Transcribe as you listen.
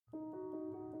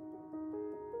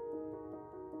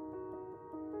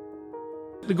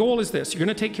the goal is this: you're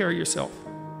going to take care of yourself.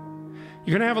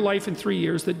 You're going to have a life in 3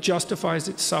 years that justifies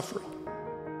its suffering.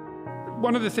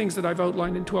 One of the things that I've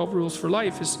outlined in 12 Rules for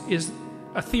Life is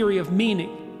a theory of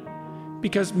meaning.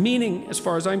 Because meaning, as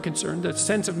far as I'm concerned, the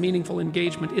sense of meaningful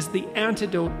engagement is the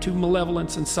antidote to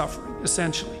malevolence and suffering,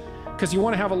 essentially. Because you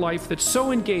want to have a life that's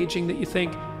so engaging that you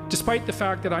think, despite the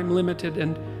fact that I'm limited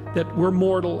and that we're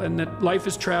mortal and that life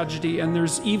is tragedy and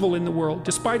there's evil in the world,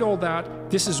 despite all that,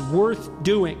 this is worth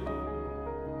doing.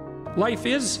 Life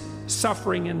is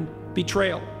suffering and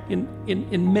betrayal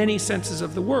in many senses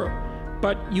of the word,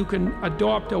 but you can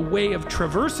adopt a way of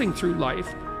traversing through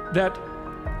life that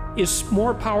is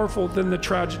more powerful than the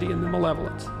tragedy and the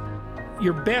malevolence.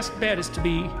 Your best bet is to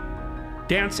be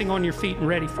dancing on your feet and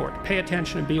ready for it. Pay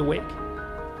attention and be awake.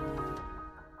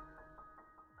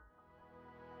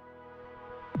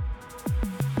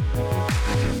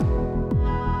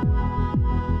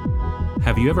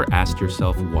 Have you ever asked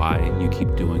yourself why you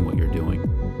keep doing what you're doing?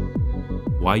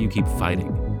 Why you keep fighting?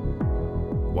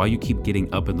 Why you keep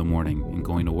getting up in the morning and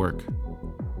going to work?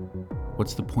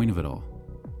 What's the point of it all?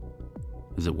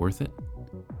 Is it worth it?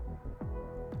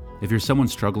 If you're someone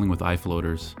struggling with eye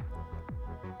floaters,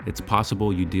 it's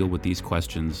possible you deal with these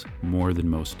questions more than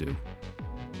most do.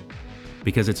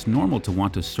 Because it's normal to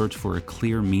want to search for a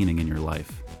clear meaning in your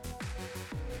life.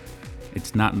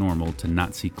 It's not normal to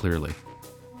not see clearly.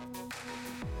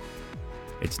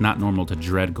 It's not normal to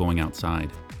dread going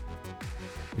outside.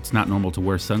 It's not normal to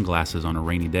wear sunglasses on a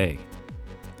rainy day.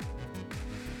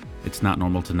 It's not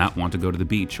normal to not want to go to the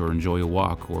beach or enjoy a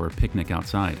walk or a picnic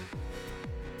outside.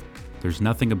 There's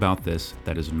nothing about this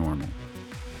that is normal.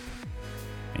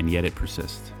 And yet it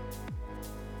persists.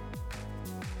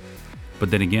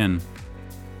 But then again,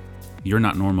 you're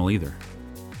not normal either.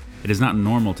 It is not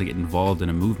normal to get involved in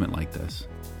a movement like this.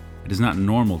 It is not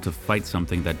normal to fight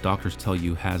something that doctors tell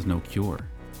you has no cure.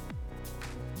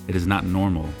 It is not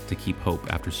normal to keep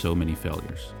hope after so many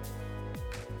failures.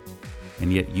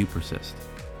 And yet you persist.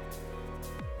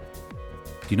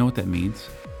 Do you know what that means?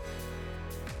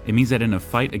 It means that in a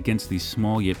fight against these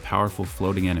small yet powerful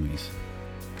floating enemies,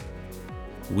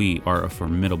 we are a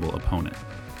formidable opponent.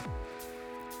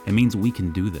 It means we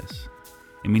can do this.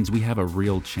 It means we have a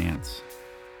real chance.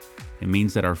 It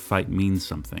means that our fight means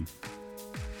something.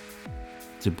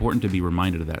 It's important to be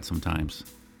reminded of that sometimes.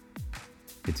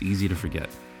 It's easy to forget.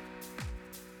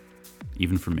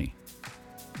 Even for me.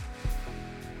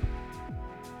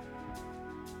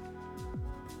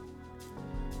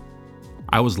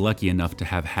 I was lucky enough to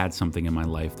have had something in my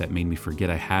life that made me forget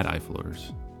I had eye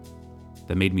floaters,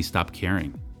 that made me stop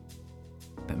caring,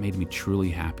 that made me truly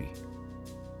happy.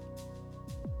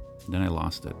 Then I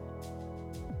lost it.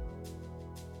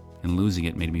 And losing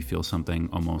it made me feel something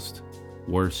almost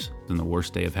worse than the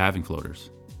worst day of having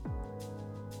floaters,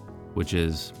 which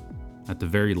is, at the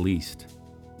very least,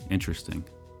 interesting.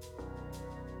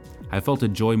 I felt a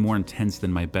joy more intense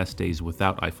than my best days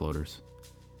without eye floaters.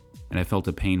 And I felt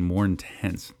a pain more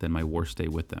intense than my worst day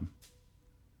with them.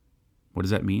 What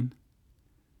does that mean?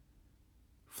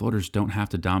 Floaters don't have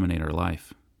to dominate our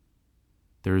life.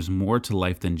 There is more to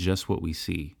life than just what we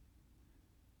see,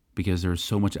 because there is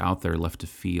so much out there left to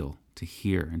feel, to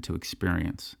hear, and to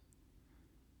experience.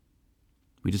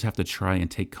 We just have to try and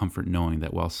take comfort knowing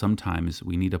that while sometimes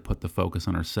we need to put the focus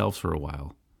on ourselves for a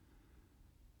while,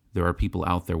 there are people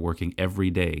out there working every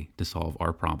day to solve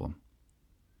our problem.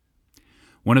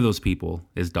 One of those people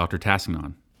is Dr.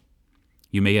 Tassignon.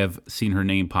 You may have seen her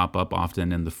name pop up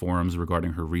often in the forums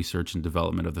regarding her research and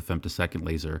development of the femtosecond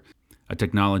laser, a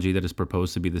technology that is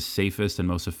proposed to be the safest and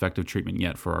most effective treatment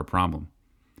yet for our problem.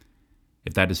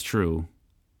 If that is true,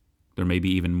 there may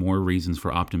be even more reasons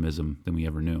for optimism than we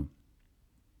ever knew.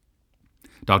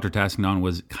 Dr. Tassignon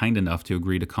was kind enough to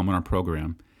agree to come on our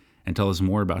program and tell us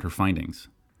more about her findings.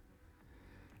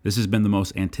 This has been the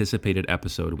most anticipated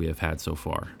episode we have had so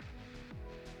far.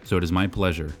 So it is my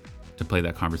pleasure to play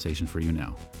that conversation for you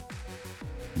now.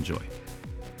 Enjoy.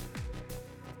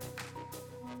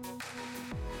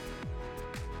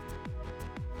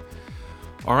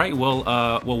 All right, well,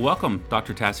 welcome,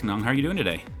 Dr. Tassignon. How are you doing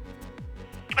today?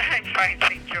 I'm fine,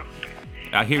 thank you.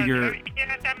 I hear you're... Here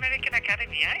at the American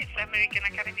Academy, it's American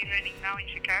Academy running now in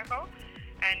Chicago,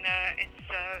 and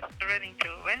it's running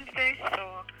till Wednesday,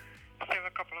 so still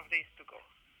a couple of days to go.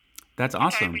 That's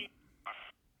awesome.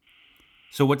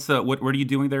 So what are you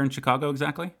doing there in Chicago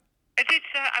exactly?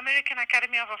 It's American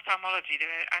Academy of Ophthalmology, the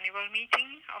annual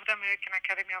meeting of the American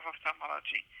Academy of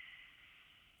Ophthalmology.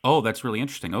 Oh, that's really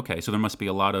interesting. Okay, so there must be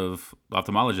a lot of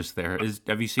ophthalmologists there.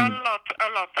 Have you seen... A lot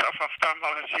of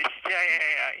ophthalmologists.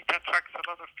 Yeah. It attracts a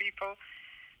lot of people.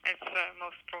 It's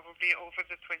most probably over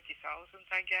the 20,000,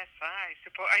 I guess. I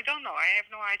suppose. I don't know. I have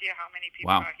no idea how many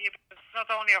people Wow. are here. But it's not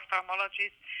only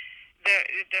ophthalmologists.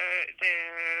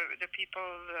 The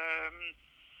people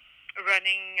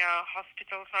running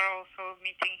hospitals are also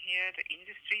meeting here. The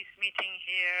industry is meeting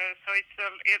here. So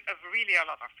it's really a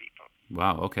lot of people.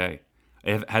 Wow. Okay.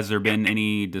 Has there been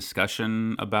any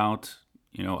discussion about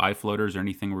eye floaters or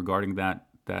anything regarding that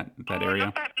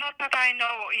area? Not that I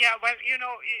know. Yeah, well,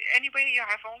 anyway, you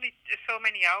have only so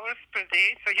many hours per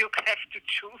day, so you have to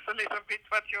choose a little bit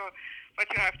what you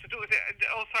have to do.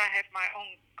 Also, I have my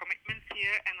own commitments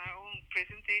here and my own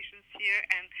presentations here,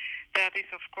 and that is,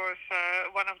 of course,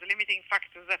 one of the limiting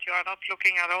factors, that you are not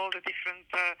looking at all the different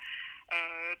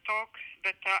talks.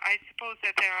 But I suppose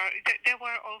that there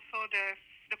were also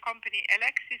the company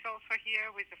Elex is also here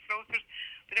with the floaters,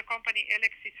 but the company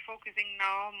Elex is focusing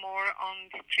now more on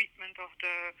the treatment of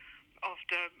the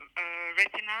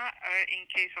retina in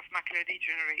case of macular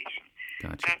degeneration.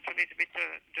 Gotcha. That's a little bit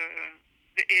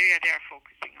the area they are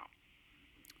focusing on.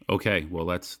 Okay. Well,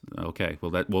 that's okay.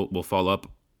 Well, we'll follow up.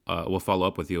 We'll follow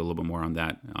up with you a little bit more on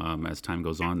that as time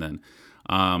goes on. Then,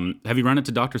 have you run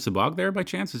into Dr. Sabag there by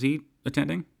chance? Is he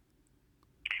attending?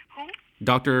 Who?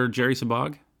 Dr. Jerry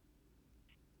Sabag?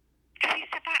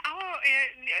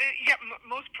 Yeah,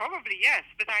 most probably, yes,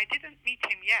 but I didn't meet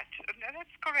him yet.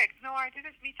 That's correct. No, I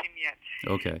didn't meet him yet.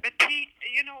 Okay. But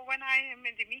when I am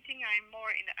in the meeting, I'm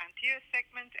more in the anterior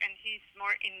segment, and he's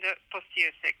more in the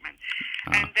posterior segment.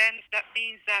 And then that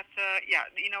means that,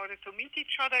 in order to meet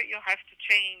each other, you have to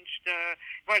change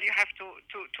you have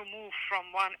to move from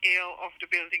one aisle of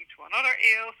the building to another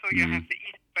aisle, so you have the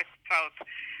east, west, south.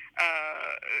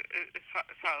 I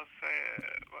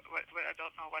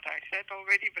don't know what I said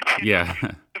already, but yeah.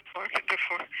 The four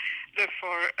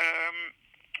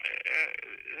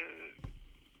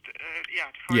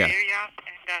areas,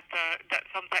 and that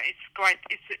sometimes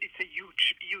it's a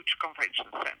huge convention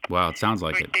center. Wow, it sounds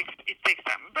like so it. It takes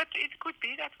time, but it could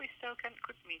be that we still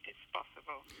could meet. It's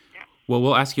possible. Yeah. Well,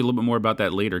 we'll ask you a little bit more about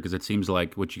that later, because it seems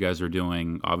like what you guys are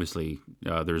doing, obviously,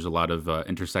 there's a lot of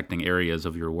intersecting areas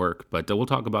of your work, but we'll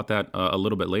talk about that a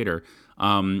little bit later.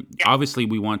 Obviously,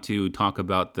 we want to talk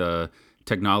about the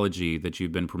technology that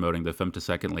you've been promoting, the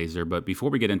femtosecond laser, but before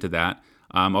we get into that,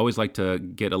 I always like to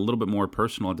get a little bit more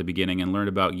personal at the beginning and learn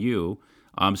about you.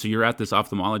 So you're at this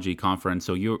ophthalmology conference,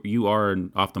 so you are an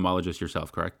ophthalmologist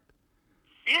yourself, correct?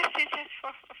 Yes,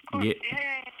 of course. Yeah.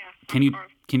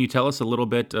 Can you tell us a little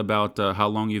bit about how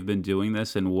long you've been doing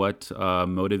this and what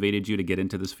motivated you to get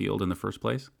into this field in the first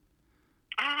place?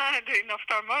 In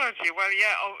ophthalmology,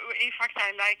 in fact,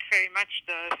 I like very much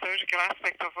the surgical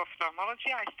aspect of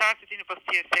ophthalmology. I started in the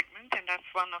posterior segment, and that's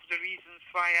one of the reasons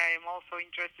why I am also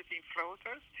interested in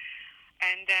floaters.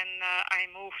 And then I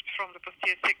moved from the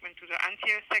posterior segment to the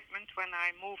anterior segment when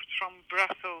I moved from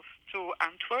Brussels to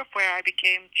Antwerp, where I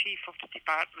became chief of the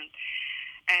department.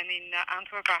 And in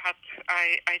Antwerp,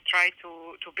 I tried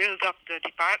to build up the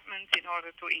department in order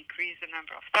to increase the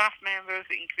number of staff members,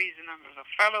 increase the number of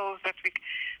fellows that we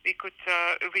could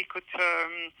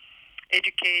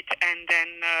educate. And then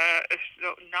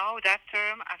so now that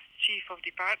term as chief of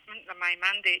department, my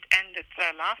mandate ended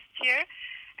last year.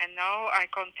 And now I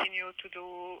continue to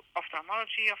do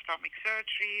ophthalmology, ophthalmic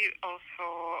surgery,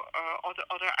 also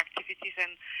other activities,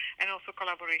 and also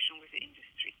collaboration with the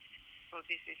industry. So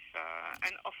this is,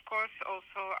 and of course,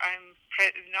 also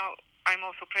I'm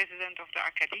also president of the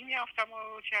Academia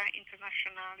Ophthalmologia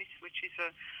Internationalis, which is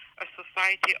a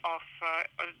society of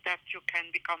that you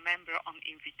can become member on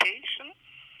invitation,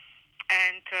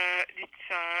 and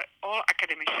it's all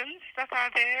academicians that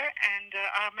are there and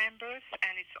are members,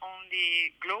 and it's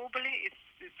only globally.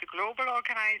 It's a global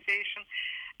organization,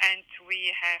 and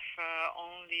we have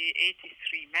only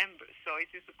 83 members, so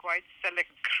it is a quite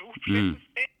select group, let us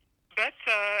say. But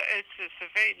it's a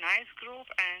very nice group,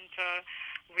 and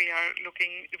we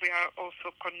are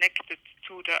also connected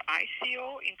to the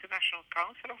ICO, International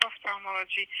Council of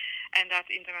Ophthalmology, and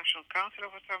that International Council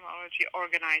of Ophthalmology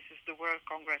organizes the World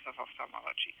Congress of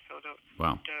Ophthalmology. So the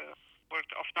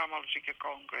World Ophthalmological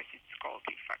Congress, it's called,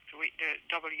 in fact, the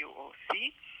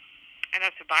WOC, and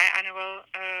that's a biannual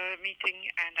meeting,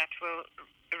 and that will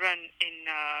run in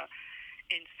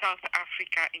South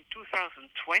Africa in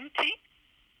 2020.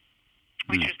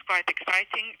 Which is quite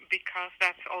exciting, because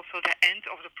that's also the end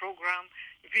of the program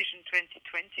Vision 2020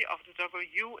 of the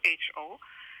WHO,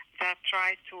 that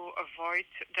try to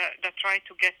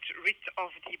get rid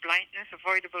of the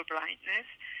avoidable blindness,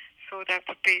 so that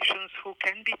the patients who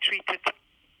can be treated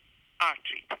are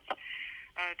treated.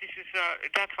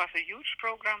 That was a huge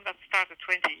program that started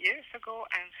 20 years ago,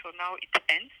 and so now it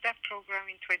ends that program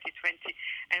in 2020,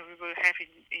 and we will have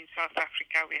in South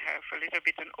Africa, we have a little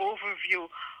bit an overview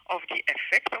of the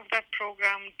effect of that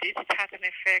program. Did it have an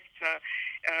effect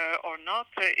or not?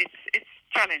 It's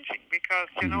challenging because,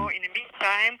 you know, in the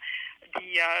meantime,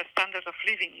 the standard of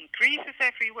living increases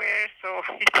everywhere, so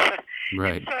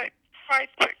Right. it's quite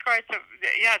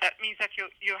that means that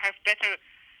you have better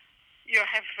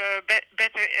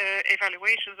better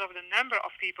evaluations of the number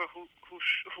of people who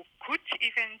could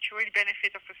eventually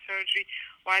benefit of a surgery,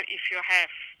 while if you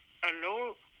have a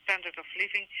low standard of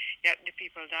living, the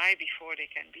people die before they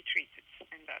can be treated,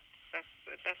 and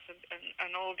that's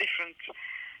an all different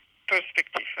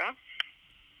perspective. Huh?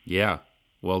 Yeah.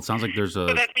 Well, it sounds like there's a...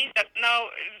 So that means that now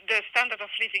the standard of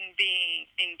living being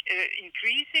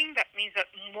increasing, that means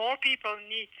that more people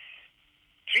need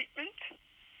treatment.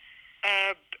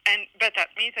 But that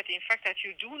means that in fact that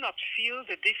you do not feel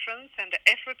the difference and the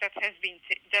effort that has been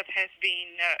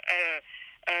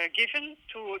given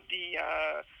to the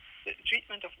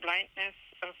treatment of blindness,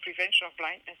 prevention of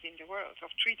blindness in the world, of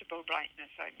treatable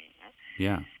blindness. I mean.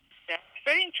 Yeah. Yeah,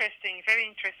 very interesting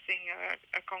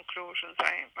conclusions.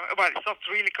 Well, it's not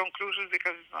really conclusions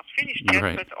because it's not finished yet,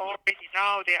 right. But already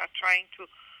now they are trying to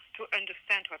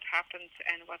understand what happened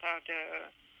and what are the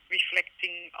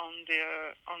reflecting on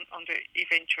the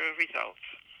eventual results.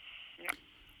 Yeah.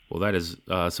 Well, that is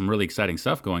some really exciting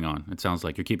stuff going on. It sounds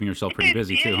like you're keeping yourself pretty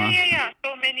busy too, huh? Yeah.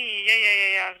 So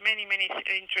many, many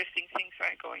interesting things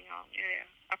are going on. Yeah,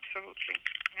 absolutely.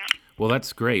 Yeah. Well,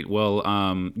 that's great. Well,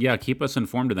 keep us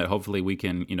informed of that. Hopefully we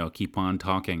can, keep on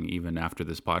talking even after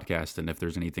this podcast. And if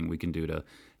there's anything we can do to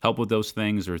help with those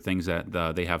things or things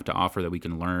that they have to offer that we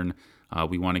can learn,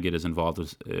 we want to get as involved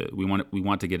as we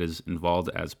want to get as involved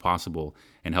as possible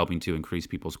in helping to increase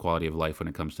people's quality of life when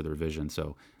it comes to their vision.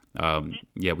 So,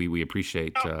 we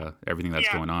appreciate everything that's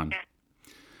going on.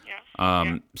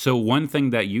 So one thing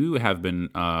that you have been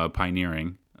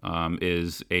pioneering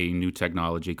is a new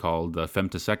technology called the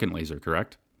femtosecond laser,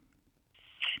 correct?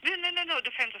 No.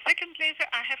 The femtosecond laser,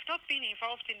 I have not been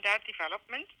involved in that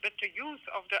development, but the use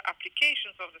of the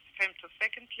applications of the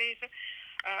femtosecond laser,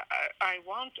 I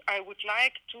would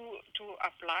like to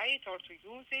apply it or to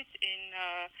use it in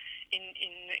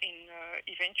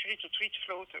eventually to treat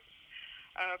floaters.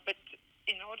 But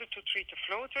in order to treat the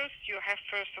floaters, you have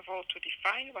first of all to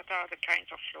define what are the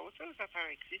kinds of floaters that are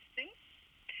existing.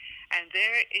 And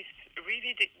there is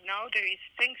really,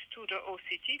 thanks to the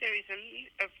OCT, there is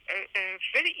a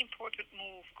very important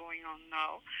move going on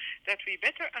now, that we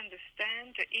better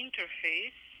understand the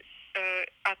interface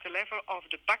at the level of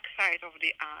the backside of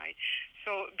the eye.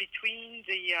 So between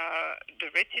the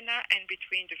retina and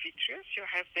between the vitreous, you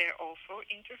have there also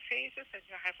interfaces, and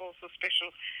you have also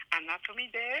special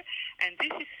anatomy there. And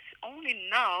this is only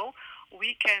now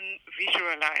we can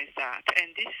visualize that.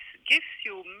 And this gives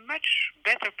you much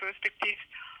better perspective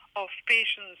of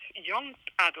patients, young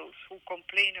adults who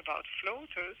complain about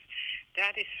floaters.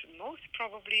 That is most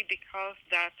probably because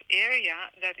that area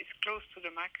that is close to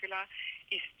the macula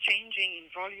is changing in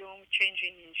volume,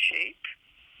 changing in shape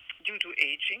due to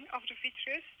aging of the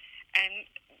vitreous, and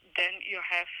then you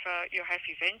have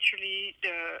eventually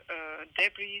the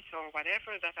debris or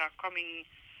whatever that are coming,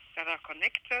 that are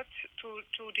connected to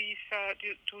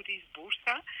these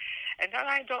bursa. And then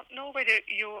I don't know whether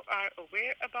you are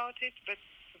aware about it, but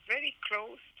very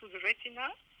close to the retina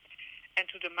and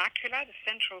to the macula, the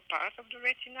central part of the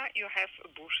retina, you have a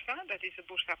bursa, that is a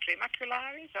bursa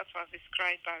premacularis, that was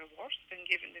described by Worst and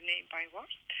given the name by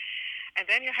Worst. And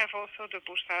then you have also the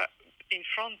bursa in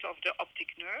front of the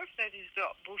optic nerve, that is the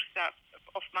bursa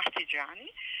of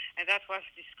Martigiani, and that was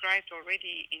described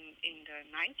already in the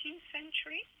 19th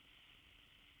century.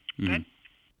 Mm-hmm. But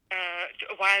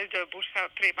while the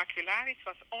bursa premacularis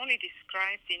was only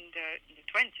described in the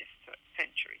 20th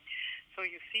century. So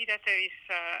you see that there is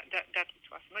that it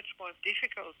was much more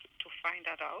difficult to find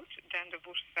that out than the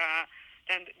bursa,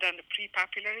 than the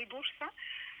prepapillary bursa.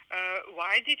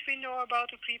 Why did we know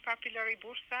about the prepapillary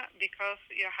bursa? Because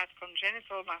you had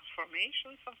congenital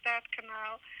malformations of that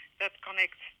canal that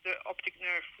connects the optic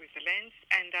nerve with the lens,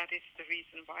 and that is the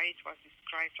reason why it was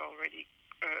described already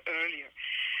earlier.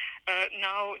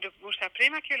 Now, the bursa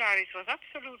premacularis was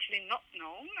absolutely not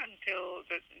known until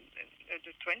the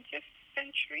 20th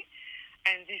century,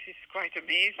 and this is quite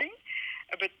amazing.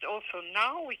 But also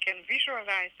now we can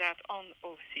visualize that on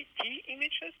OCT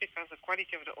images, because the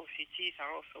quality of the OCTs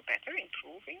are also better,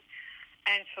 improving.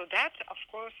 And so that, of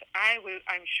course,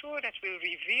 I'm sure that will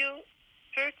reveal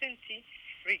certainty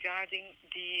regarding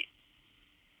the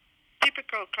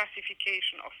typical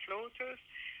classification of floaters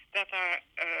that are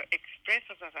expressed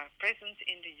or that are present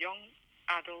in the young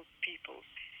adult people.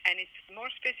 And it's more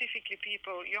specifically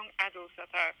young adults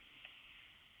that are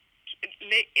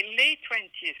late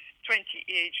 20s, 20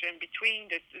 age, and between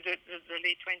the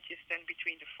late 20s and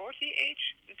between the 40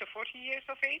 years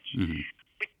of age, Mm-hmm.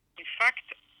 which in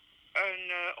fact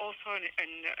also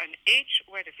an age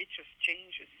where the vitreous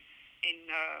changes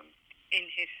in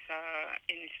his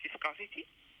viscosity.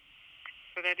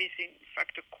 So that is in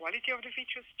fact the quality of the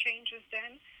vitreous changes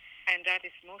then, and that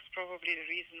is most probably the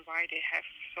reason why they have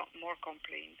some more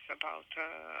complaints about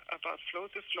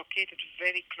floaters located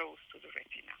very close to the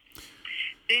retina.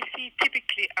 They see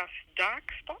typically as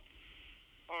dark spots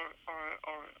or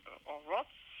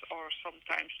rods, or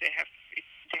sometimes they have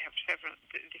several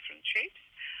different shapes,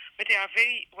 but they are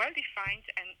very well defined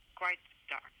and quite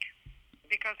dark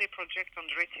because they project on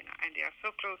the retina, and they are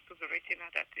so close to the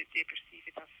retina that they perceive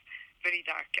it as very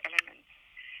dark elements.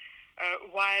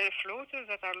 While floaters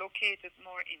that are located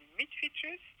more in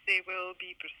mid-vitreous, they will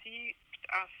be perceived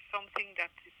as something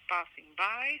that is passing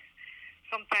by.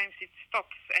 Sometimes it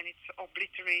stops and it's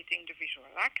obliterating the visual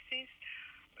axis.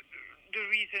 The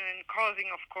reason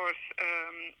causing, of course,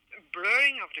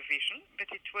 blurring of the vision, but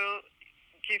it will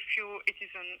give you, it is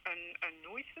a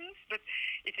nuisance, but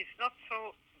it is not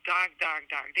so dark.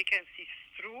 They can see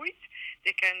through it.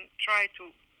 They can try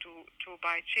to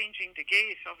by changing the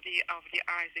gaze of the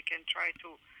eyes, they can try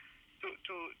to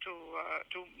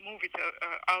move it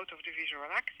out of the visual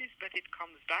axis, but it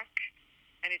comes back,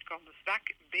 and it comes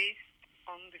back based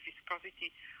on the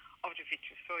viscosity of the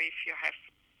vitreous. So if you have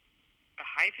a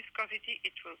high viscosity,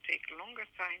 it will take longer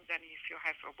time than if you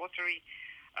have a watery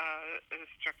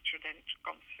structure, then it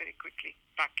comes very quickly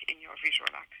back in your visual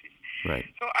axis. Right.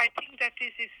 So I think that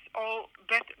this is all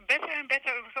better and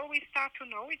better. So we start to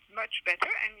know it much better,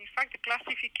 and in fact the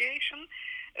classification,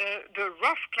 the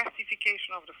rough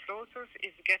classification of the floaters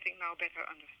is getting now better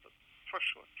understood, for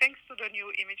sure. Thanks to the new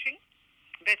imaging,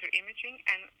 better imaging,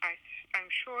 and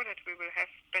I'm sure that we will have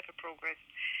better progress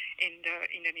in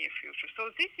the near future.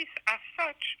 So this is as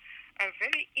such a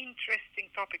very interesting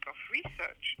topic of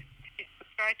research, is to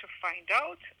try to find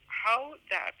out how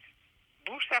that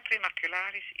bursa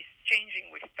premacularis is changing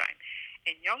with time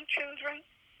in young children,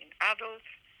 in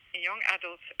young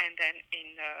adults, and then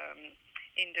in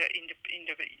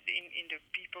the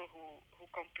people who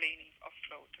complaining of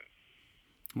floaters.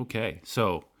 Okay,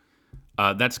 so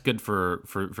that's good for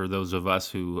those of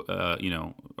us who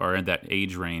are in that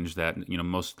age range that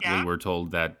mostly we're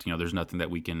told that there's nothing that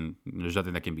can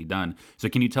be done. So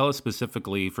can you tell us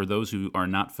specifically, for those who are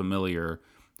not familiar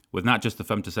with not just the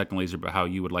femtosecond laser, but how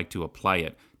you would like to apply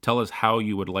it, tell us how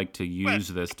you would like to use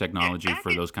this technology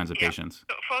for those kinds of patients.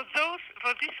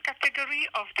 For this category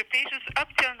of the patients, up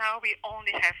till now we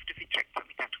only have the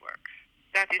vitrectomy that works.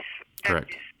 That is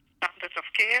standard of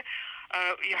care.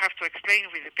 You have to explain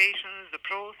with the patients the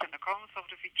pros and the cons of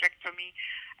the vitrectomy,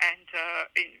 and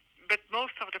but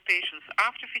most of the patients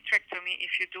after vitrectomy,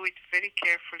 if you do it very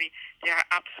carefully, they are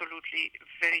absolutely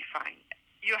very fine.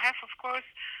 You have, of course,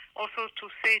 also to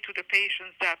say to the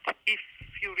patients that if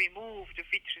you remove the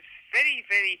vitreous very,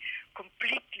 very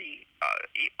completely,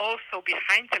 also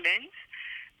behind the lens,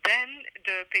 then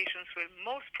the patients will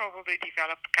most probably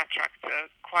develop cataract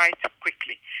quite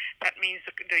quickly. That means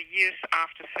the years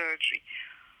after surgery.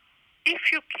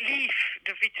 If you leave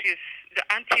the vitreous, the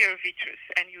anterior vitreous,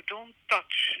 and you don't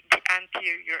touch the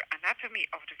anterior anatomy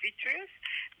of the vitreous,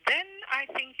 then I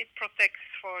think it protects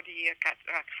for the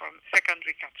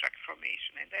secondary cataract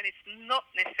formation, and then it's not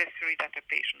necessary that the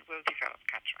patient will develop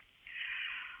cataract.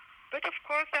 But of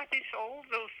course, that is all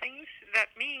those things.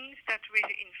 That means that we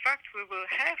will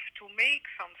have to make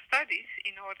some studies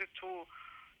in order to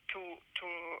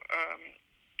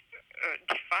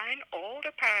define all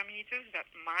the parameters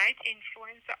that might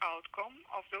influence the outcome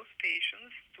of those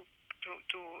patients to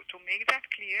make that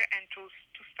clear and to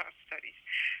start studies.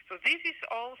 So this is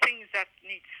all things that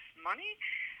needs money.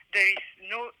 There is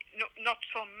not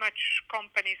so much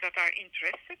companies that are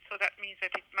interested, so that means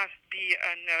that it must be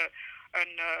an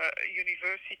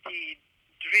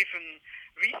university-driven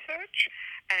research,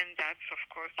 and that's, of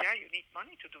course, you need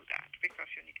money to do that,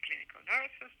 because you need clinical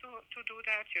nurses to do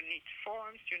that, you need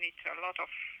forms, you need a lot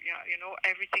of,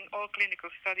 everything. All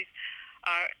clinical studies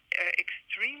are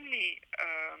extremely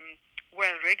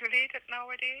well regulated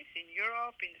nowadays in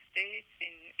Europe, in the States,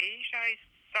 in Asia is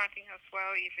starting as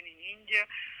well, even in India.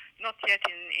 Not yet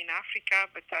in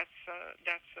Africa, but that's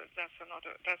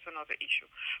another issue.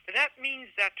 But that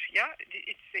means that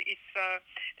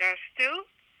there's still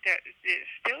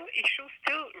issues,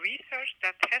 still research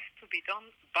that has to be done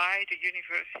by the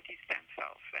universities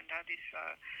themselves, and that is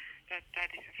a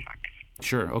fact.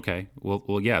 Sure. Okay.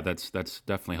 Well, yeah. That's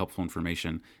definitely helpful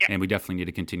information, Yeah. and we definitely need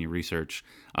to continue research.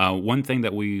 One thing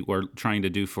that we are trying to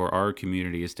do for our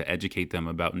community is to educate them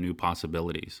about new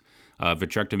possibilities.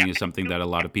 Vitrectomy is something that a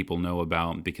lot of people know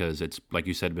about because it's, like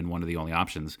you said, been one of the only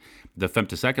options. The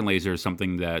femtosecond laser is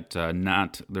something that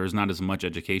there's not as much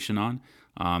education on.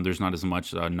 There's not as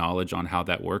much knowledge on how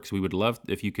that works. We would love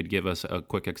if you could give us a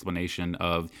quick explanation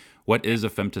of what is a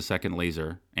femtosecond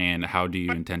laser and how do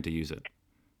you intend to use it.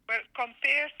 Well,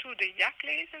 compared to the YAG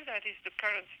laser, that is the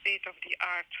current state of the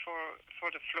art for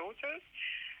the floaters,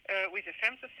 with a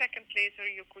femtosecond laser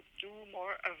you could do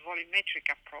more a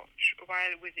volumetric approach,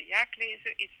 while with the YAG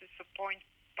laser it's a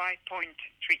point-by-point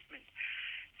treatment.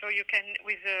 So you can,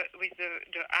 with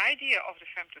the idea of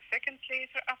the femtosecond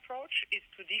laser approach is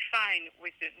to define,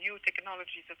 with the new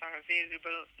technologies that are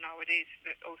available nowadays,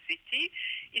 the OCT,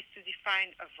 is to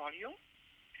define a volume,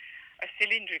 a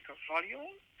cylindrical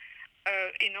volume,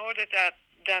 in order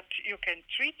that you can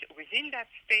treat within that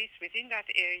space, within that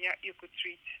area, you could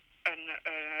treat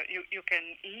you can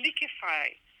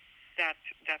liquefy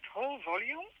that whole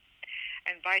volume,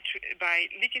 and by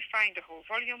liquefying the whole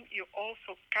volume, you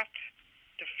also cut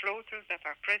the floaters that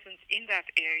are present in that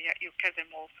area. You cut them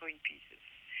also in pieces,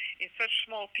 in such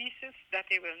small pieces that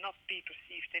they will not be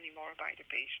perceived anymore by the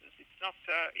patients. It's not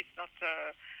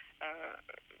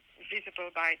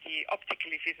visible by the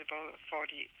optically visible for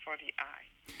the eye,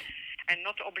 and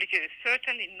not obligated.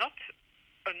 Certainly not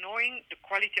annoying the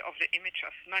quality of the image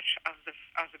as much as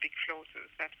the big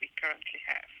floaters that we currently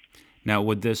have. Now,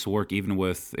 would this work even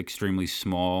with extremely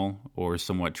small or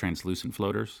somewhat translucent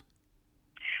floaters?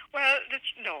 Well,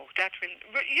 no, that will.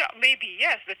 Yeah, maybe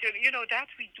yes, but that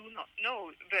we do not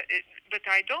know. But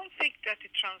I don't think that the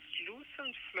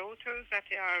translucent floaters that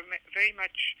they are very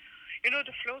much.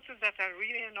 The floaters that are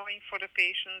really annoying for the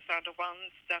patients are the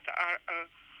ones that are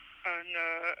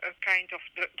a kind of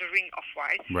the ring of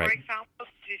white, right. For example.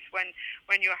 This is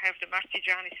when you have the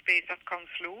Martigiani space that comes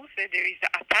loose. There is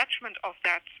the attachment of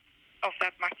that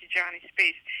Martigiani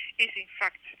space is in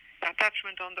fact the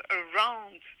attachment on the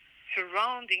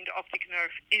surrounding the optic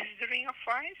nerve is the ring of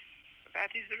white.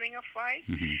 That is the ring of white,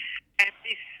 mm-hmm. And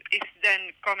this is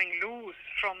then coming loose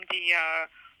from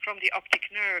the optic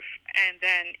nerve, and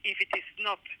then if it is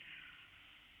not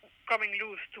coming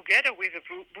loose together with the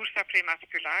bursa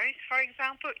premascularis, for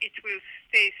example, it will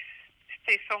stay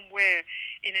somewhere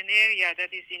in an area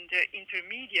that is in the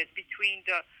intermediate between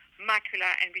the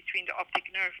macula and between the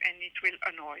optic nerve, and it will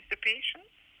annoy the patient.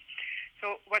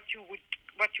 So what you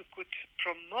could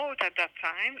promote at that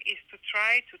time is to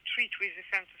try to treat with the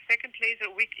femtosecond laser,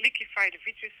 liquefy the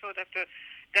vitreous so that the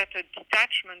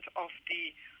detachment of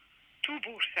the two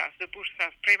bursas, the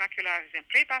bursas premacularis and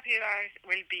prepapillaris,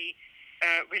 will be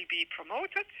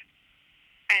promoted,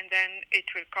 and then it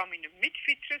will come in the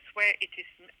mid-vitreous where it is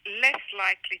less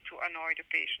likely to annoy the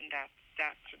patient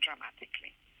that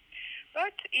dramatically.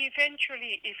 But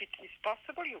eventually, if it is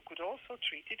possible, you could also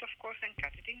treat it, of course, and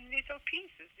cut it in little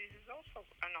pieces. This is also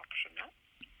an option. Huh?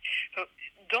 So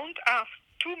don't ask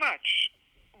too much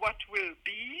what will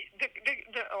be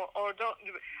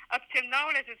up till now.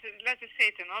 Let us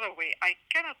say it another way. I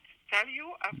cannot tell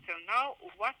you up till now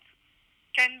what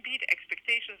can be the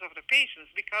expectations of the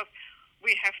patients, because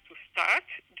we have to start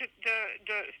the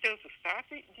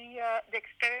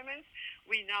experiments.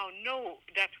 We now know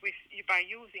that by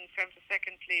using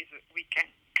femtosecond laser we can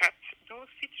cut those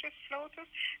vitreous floaters.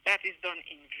 That is done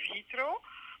in vitro,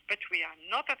 but we are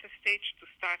not at a stage to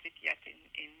start it yet in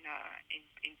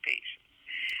patients.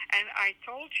 And I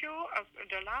told you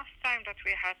the last time that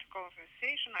we had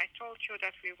conversation, I told you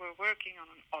that we were working on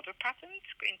another patent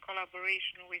in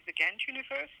collaboration with the Ghent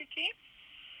University,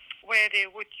 where they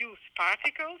would use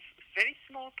particles, very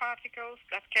small particles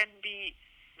that can be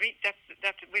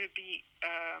that will be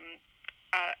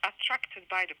attracted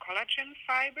by the collagen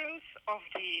fibers of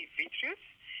the vitreous.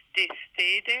 They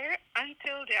stay there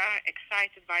until they are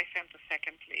excited by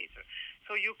femtosecond laser.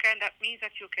 So that means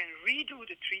that you can redo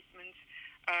the treatment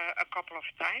a couple of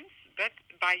times, but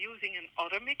by using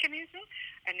another mechanism,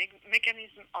 a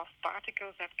mechanism of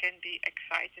particles that can be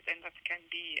excited and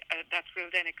that will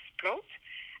then explode,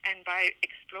 and by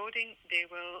exploding they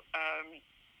will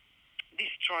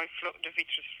destroy the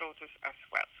vitreous floaters as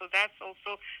well. So that's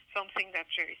also something that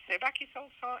Jerry Sebak is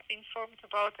also informed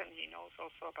about, and he knows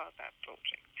also about that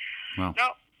project. Wow.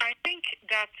 Now, I think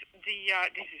that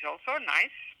this is also a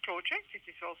nice project. It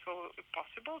is also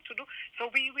possible to do.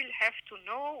 So we will have to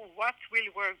know what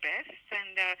will work best,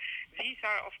 and these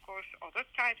are, of course, other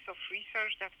types of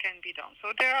research that can be done.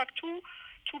 So there are two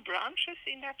two branches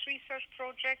in that research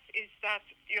project. Is that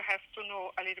you have to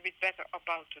know a little bit better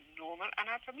about the normal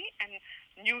anatomy, and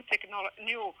new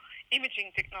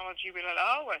imaging technology will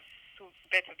allow us to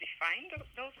better define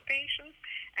those patients.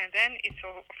 And then it's,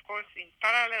 of course, in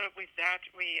parallel with that,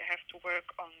 we have to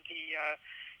work on the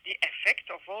effect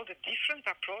of all the different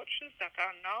approaches that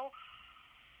are now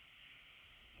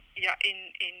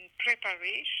in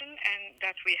preparation, and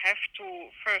that we have to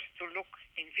first to look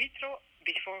in vitro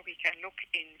before we can look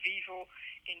in vivo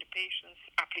in the patient's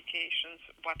applications,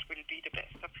 what will be the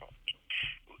best approach.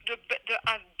 The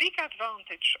big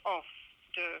advantage of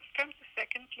the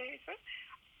femtosecond laser,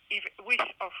 with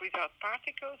or without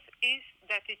particles, is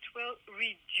that it will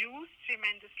reduce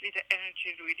tremendously the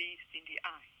energy released in the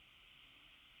eye.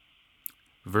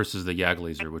 Versus the YAG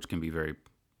laser, which can be very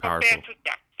powerful. Compared to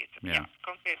YAG laser,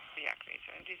 compared to the YAG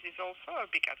laser. And this is also a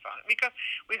big advantage, because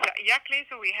with the YAG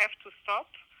laser we have to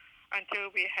stop until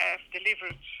we have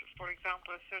delivered, for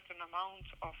example, a certain amount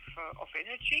of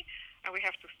energy, and we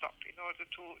have to stop in order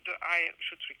to the eye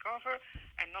should recover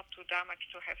and not too damaged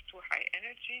to have too high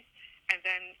energies. And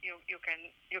then you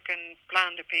can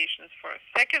plan the patients for a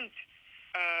second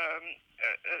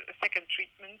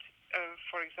treatment.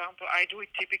 For example, I do it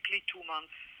typically 2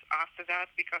 months after that,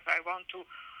 because I want to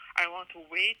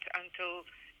wait until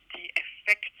the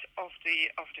effect of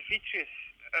the vitreous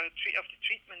of the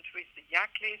treatment with the YAG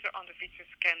laser on the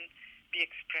vitreous can be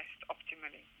expressed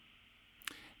optimally.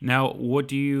 Now, what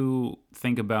do you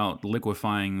think about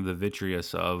liquefying the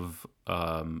vitreous of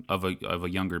a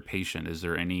younger patient? Is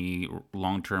there any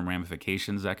long-term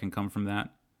ramifications that can come from that?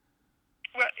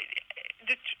 Well,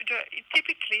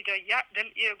 typically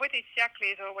whether it's YAG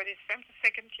laser or whether it's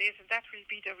femtosecond laser, that will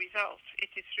be the result. It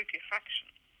is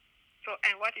liquefaction. So,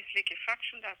 and what is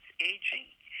liquefaction? That's aging.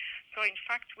 So, in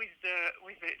fact, with the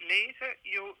laser,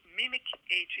 you mimic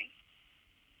aging.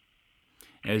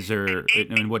 Is there?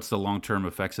 What's the long-term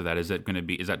effects of that? Is that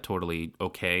totally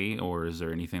okay, or is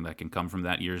there anything that can come from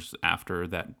that years after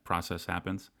that process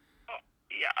happens?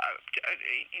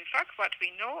 In fact, what we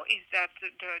know is that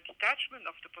the detachment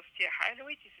of the posterior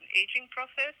hyaloid is an aging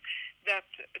process that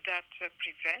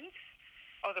prevents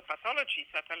other pathologies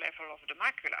at the level of the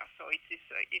macula. So it is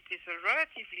a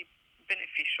relatively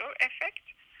beneficial effect,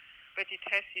 but it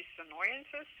has its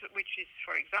annoyances, which is,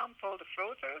 for example, the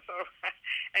floaters,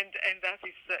 and that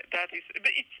is.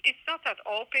 But it's not that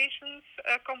all patients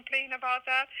complain about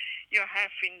that. You have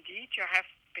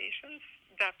patients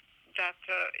that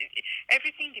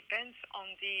everything depends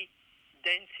on the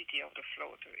density of the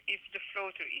floater. If the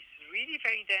floater is really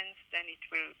very dense, then it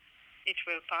will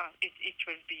pass. It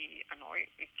will be annoyed.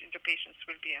 The patients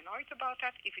will be annoyed about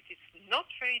that. If it is not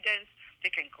very dense, they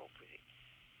can cope with it.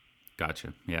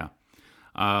 Gotcha. Yeah.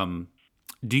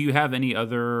 Do you have any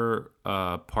other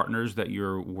partners that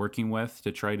you're working with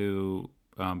to try to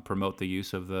promote the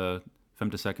use of the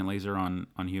femtosecond laser on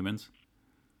humans?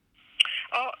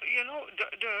 Oh,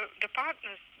 the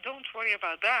partners, don't worry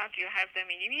about that. You have them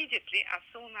immediately as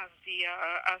soon as the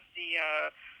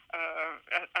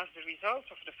results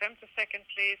of the femtosecond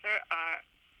laser are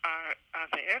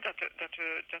there, that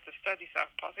the studies are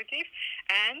positive.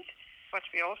 And what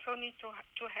we also need to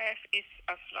have is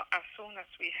as soon as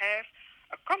we have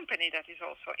a company that is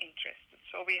also interested.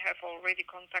 So we have already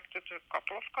contacted a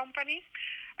couple of companies,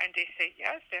 and they say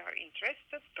yes, they are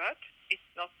interested, but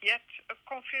it's not yet a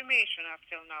confirmation up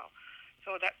till now.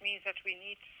 So that means that we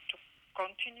need to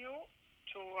continue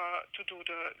to do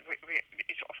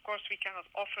of course, we cannot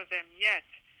offer them yet.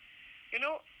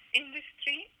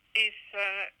 Industry is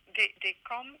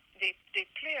they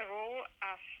play a role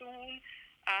as soon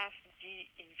as the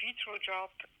in vitro job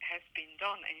has been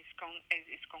done and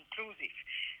is conclusive.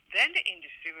 Then the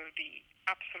industry will be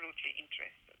absolutely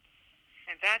interested.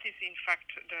 And that is, in fact,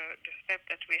 the step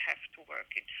that we have to work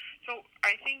in. So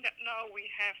I think that now we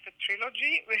have the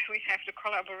trilogy, where we have the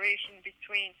collaboration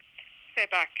between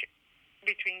CEBAC,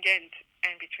 between Ghent,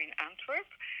 and between Antwerp,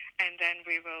 and then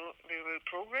we will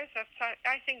progress.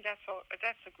 I think that's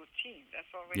a good team.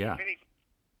 That's already very good.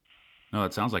 No,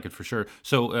 it sounds like it for sure.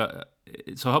 So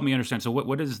help me understand. So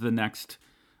what is the next?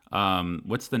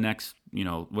 What's the next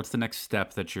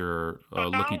step that you're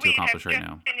looking to accomplish right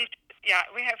now?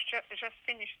 We have just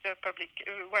finished the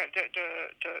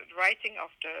the writing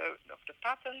of the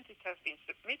patent. It has been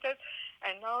submitted,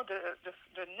 and now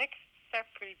the next step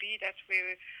will be that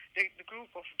the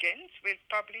group of Ghent will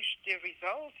publish the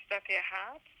results that they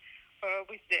had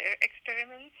with their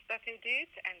experiments that they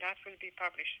did, and that will be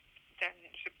published then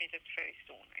submitted very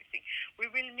soon. I think we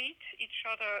will meet each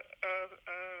other.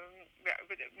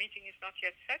 The meeting is not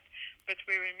yet set, but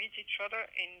we will meet each other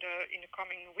in the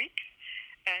coming weeks,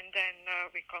 And then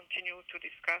we continue to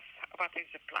discuss what is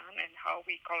the plan and how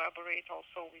we collaborate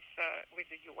also with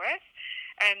the US.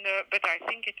 And but I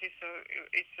think it's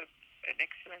an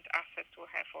excellent asset to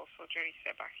have also Jerry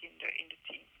Sebach in the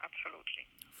team. Absolutely.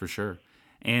 For sure.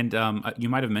 And you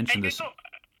might have mentioned this.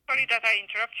 Sorry that I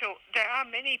interrupt you. There are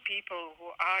many people who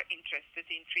are interested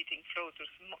in treating floaters.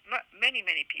 Many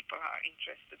people are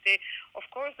interested. Of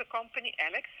course, the company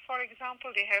Alex, for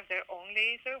example, they have their own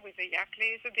laser with a YAG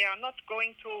laser. They are not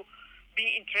going to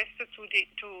be interested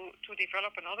to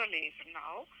develop another laser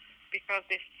now, because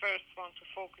they first want to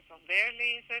focus on their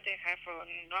laser. They have a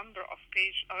number of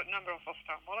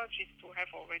ophthalmologists who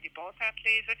have already bought that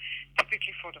laser,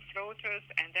 typically for the floaters,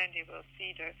 and then they will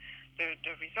see the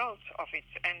results of it,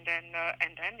 and then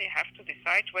they have to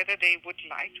decide whether they would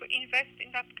like to invest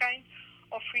in that kind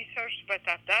of research. But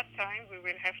at that time, we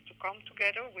will have to come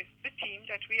together with the team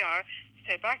that we are,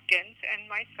 Sebach, Gens, and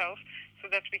myself, so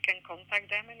that we can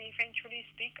contact them and eventually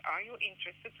speak, are you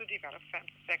interested to develop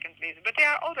femtosecond laser? But there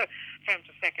are other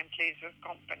femtosecond laser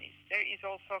companies. There is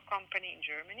also a company in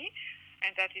Germany,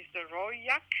 and that is the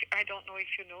ROYAK. I don't know if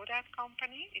you know that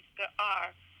company. It's the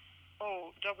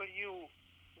ROWYAK,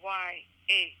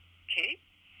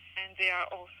 and they are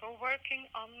also working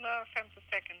on the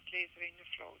femtosecond laser in the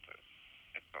floaters.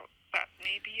 So that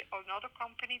may be another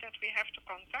company that we have to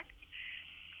contact.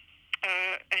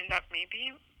 And that may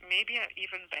be an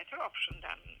even better option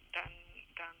than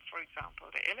for example,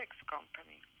 the Alex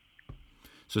company.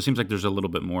 So it seems like there's a little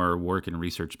bit more work and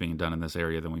research being done in this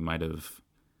area than we might have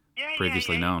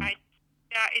previously known.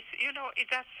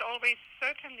 It's that's always,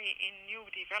 certainly in new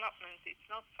developments, it's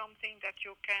not something that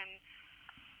you can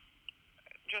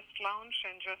just launch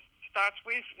and just start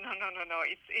with. No.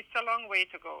 It's a long way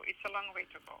to go.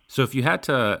 So if you had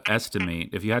to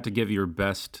estimate, if you had to give your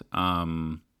best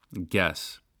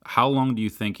guess, how long do you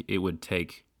think it would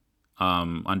take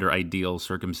under ideal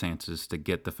circumstances to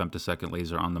get the femtosecond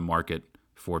laser on the market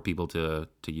for people to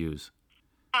use?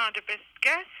 The best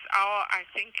guess, I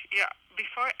think,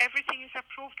 before everything is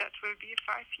approved, that will be a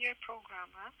 5-year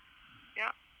program.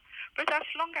 Yeah. But as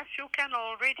long as you can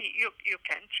already, you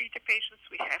can treat the patients,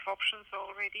 we have options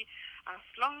already, as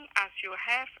long as you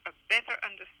have a better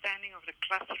understanding of the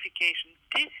classification.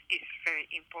 This is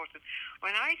very important.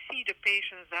 When I see the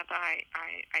patients that I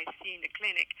see in the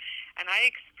clinic, and I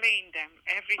explain them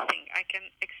everything, I can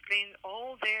explain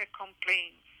all their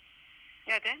complaints,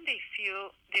 then they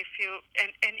feel,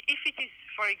 and if it is,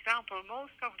 for example,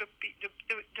 most of the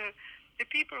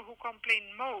people who complain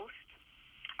most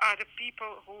are the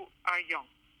people who are young,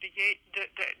 the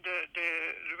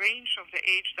range of the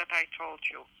age that I told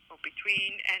you, so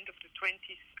between end of the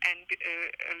 20s and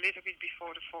a little bit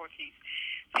before the 40s.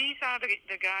 These are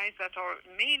the guys that are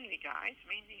mainly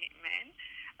men,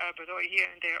 but here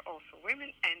and there also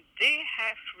women, and they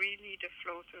have really the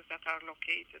floaters that are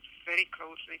located very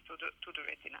closely to the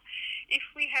retina. If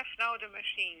we have now the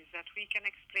machines that we can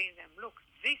explain them, look,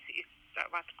 this is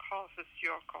what causes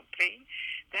your complaint,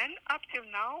 then up till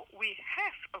now we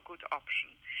have a good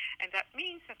option. And that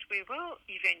means that we will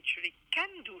eventually can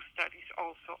do studies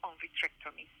also on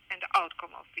vitrectomies and the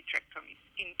outcome of vitrectomies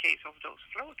in case of those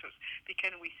floaters,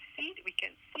 because we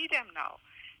can see them now.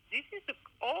 This is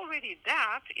already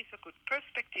that is a good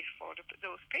perspective for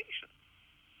those patients.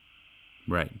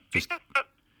 Right. Because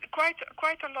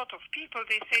quite a lot of people,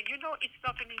 they say, it's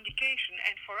not an indication.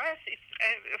 And for us, it's,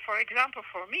 for example,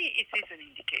 for me, it is an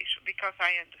indication, because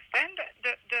I understand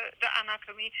the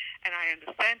anatomy and I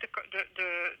understand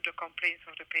the complaints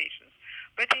of the patients.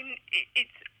 But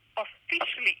it's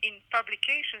officially in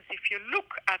publications, if you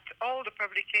look at all the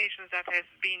publications that has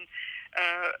been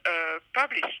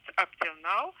published up till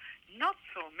now, not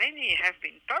so many have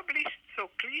been published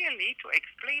so clearly to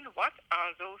explain what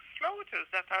are those floaters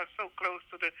that are so close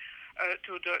to the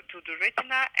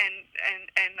retina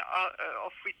and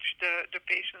of which the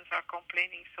patients are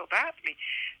complaining so badly.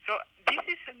 So this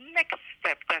is the next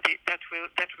step that we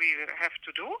will have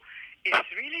to do, is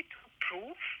really to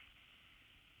prove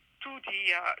to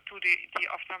the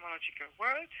ophthalmological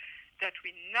world that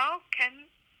we now can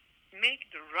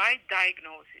make the right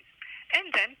diagnosis. And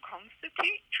then comes the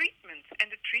treatment. And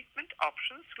the treatment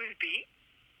options will be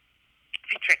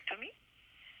vitrectomy,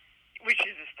 which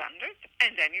is the standard.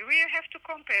 And then you will have to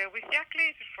compare with YAG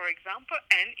laser, for example,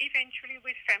 and eventually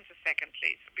with femtosecond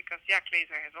laser, because YAG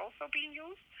laser has also been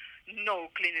used. No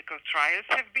clinical trials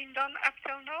have been done up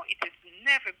till now. It has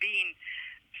never been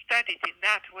studied in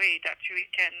that way that you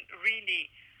can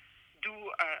really do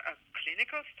a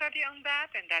clinical study on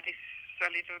that, and that is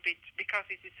a little bit, because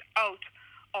it is out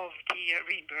of the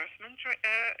reimbursement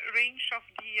range of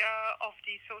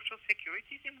the social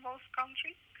securities in most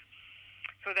countries.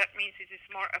 So that means it is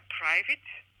more a private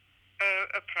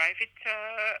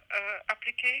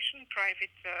application,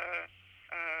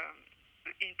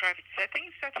 in private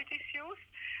settings that it is used.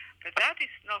 But that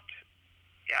is not.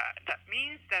 That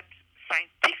means that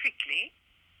scientifically,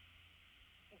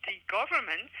 the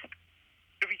government,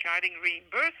 regarding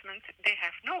reimbursement, they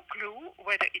have no clue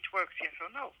whether it works, yes or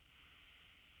no.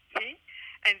 See?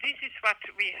 And this is what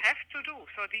we have to do.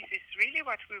 So this is really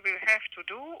what we will have to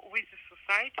do with the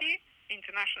society,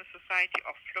 International Society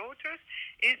of Floaters,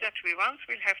 is that we once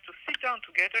will have to sit down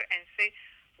together and say,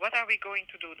 what are we going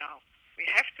to do now? We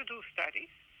have to do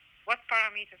studies. What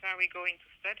parameters are we going to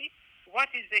study? What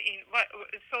is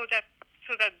so that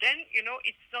then,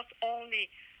 it's not only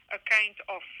a kind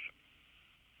of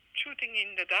shooting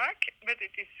in the dark, but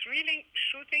it is really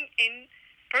shooting in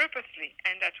purposely,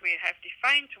 and that we have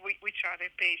defined which are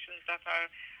the patients that are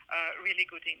really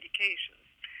good indications.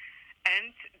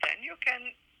 And then you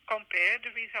can compare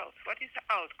the results. What is the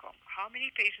outcome? How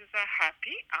many patients are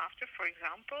happy after, for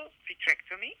example,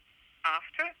 vitrectomy,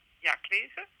 after YAG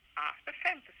laser, after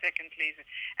femtosecond laser?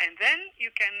 And then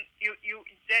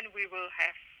then we will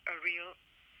have a real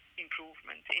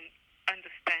improvement in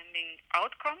understanding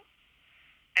outcome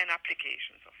and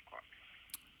applications, of course.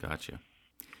 Gotcha.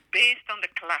 Based on the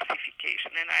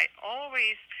classification, and I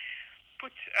always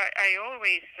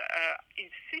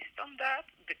insist on that.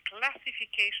 The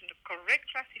classification, the correct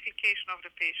classification of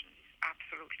the patient is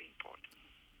absolutely important.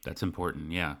 That's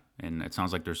important, yeah. And it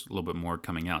sounds like there's a little bit more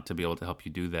coming out to be able to help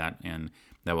you do that, and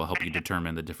that will help you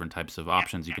determine the different types of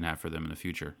options you can have for them in the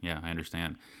future. Yeah, I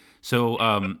understand. So,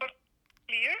 clear,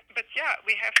 but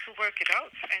we have to work it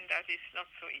out, and that is not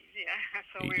so easy.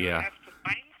 So we will have to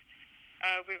find.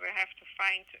 We will have to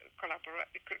find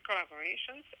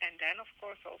collaborations, and then, of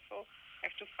course, also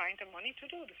have to find the money to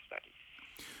do the studies.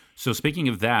 So speaking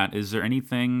of that, is there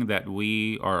anything that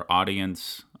we, our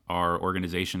audience, our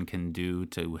organization can do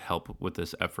to help with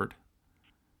this effort?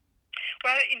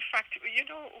 Well, in fact,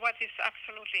 what is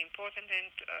absolutely important,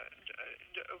 and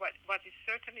what is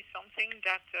certainly something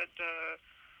that the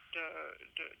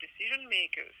decision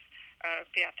makers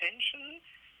pay attention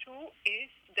to, is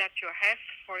that you have,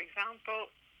 for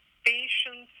example,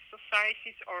 patient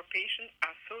societies or patient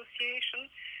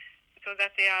associations, so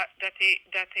that they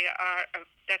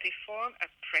form a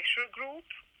pressure group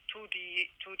to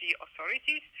the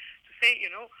authorities to say,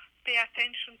 pay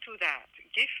attention to that,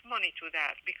 give money to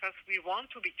that, because we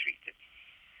want to be treated,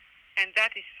 and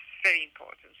that is very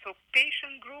important. So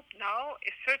patient group now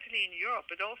is certainly in Europe,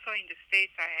 but also in the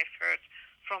States. I have heard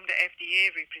from the FDA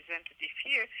representative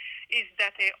here, is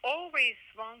that they always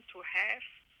want to have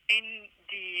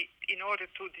in order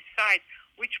to decide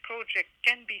which project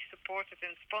can be supported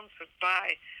and sponsored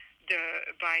by the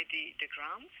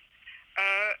grants,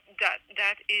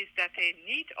 that is that they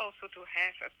need also to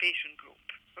have a patient group,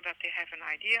 so that they have an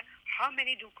idea how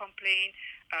many do complain,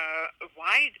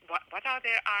 what are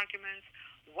their arguments,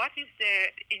 what is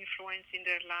their influence in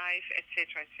their life,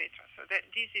 etc., etc. So that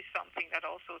this is something that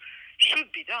also should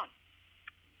be done.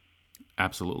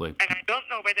 Absolutely. And I don't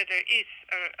know whether there is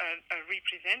a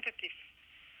representative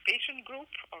patient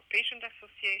group or patient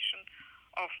association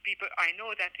of people. I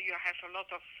know that you have a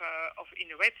lot of in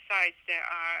the websites there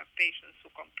are patients who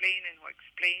complain and who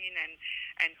explain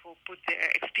and who put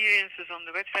their experiences on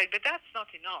the website, but that's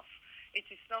not enough. It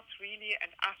is not really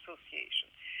an association,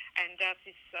 and that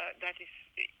is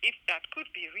if that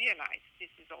could be realized,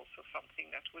 this is also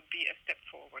something that would be a step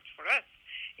forward for us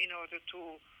in order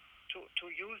to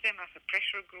use them as a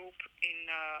pressure group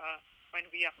when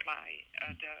we apply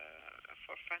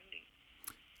for funding.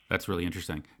 That's really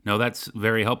interesting. No, that's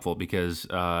very helpful, because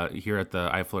here at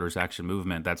the iFloaters Action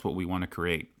Movement, that's what we want to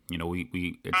create.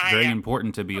 It's very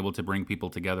important to be able to bring people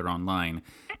together online,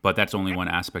 but that's only one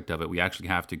aspect of it. We actually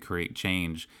have to create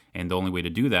change, and the only way to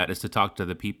do that is to talk to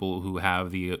the people who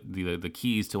have the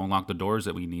keys to unlock the doors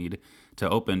that we need to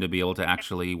open, to be able to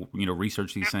actually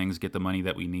research these things, get the money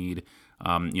that we need,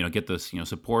 get this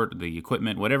support, the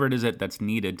equipment, whatever it is that's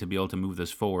needed to be able to move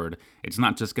this forward. It's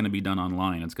not just going to be done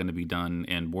online. It's going to be done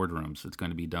in boardrooms. It's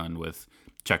going to be done with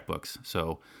checkbooks.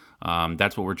 So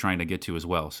that's what we're trying to get to as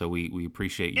well. So we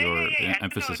appreciate your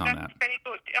emphasis on that. Very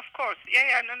good. Of course.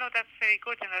 No, that's very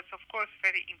good, and that's of course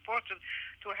very important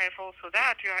to have also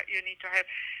that. You need to have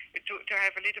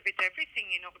a little bit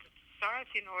everything in order to start,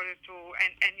 in order to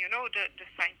and the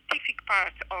scientific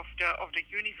part of the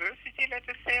university, let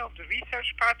us say, of the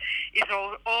research part is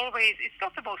always, it's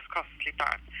not the most costly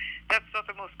part. That's not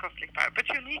the most costly part. But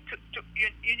you need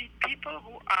you need people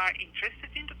who are interested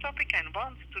in the topic and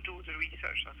wants to do the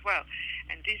research as well.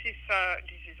 And this is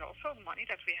also money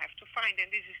that we have to find. And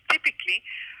this is typically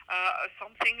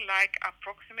something like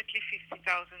approximately 50,000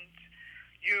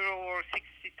 euro or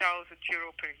 60,000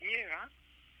 euro per year. Huh?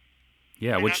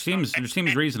 Yeah, And which that's not,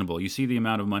 seems reasonable. You see the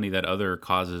amount of money that other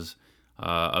causes,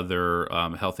 other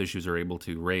health issues are able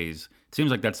to raise. It seems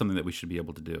like that's something that we should be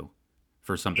able to do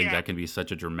for something yeah. that can be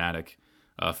such a dramatic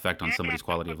effect on somebody's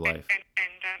quality of life.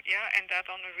 And that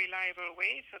on a reliable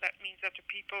way. So that means that the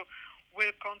people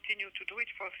will continue to do it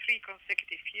for 3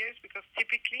 consecutive years, because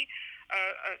typically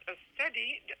a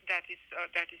study that is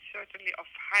certainly of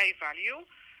high value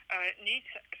needs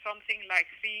something like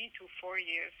 3 to 4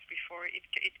 years before it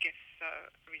gives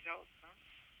results. Huh?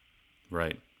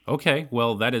 Right. Okay.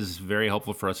 Well, that is very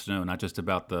helpful for us to know, not just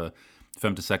about the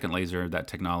femtosecond laser, that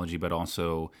technology, but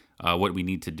also what we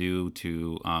need to do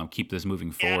to keep this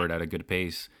moving forward at a good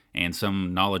pace, and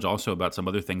some knowledge also about some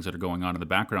other things that are going on in the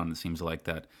background. It seems like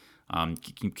that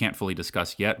you can't fully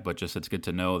discuss yet, but just it's good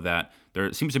to know that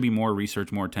there seems to be more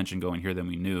research, more attention going here than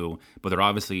we knew, but there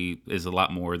obviously is a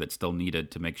lot more that's still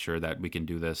needed to make sure that we can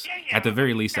do this, at the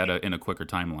very least, in a quicker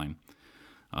timeline.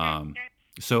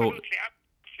 So.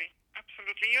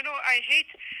 Absolutely. You know, I hate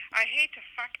the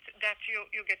fact that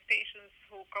you get patients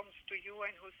who comes to you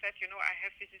and who said, you know, I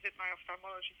have visited my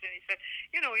ophthalmologist and he said,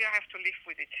 you know, you have to live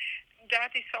with it.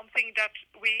 That is something that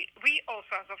we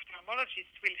also as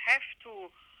ophthalmologists will have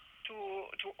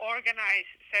to organize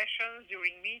sessions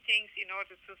during meetings in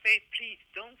order to say, please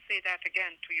don't say that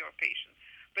again to your patients.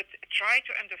 But try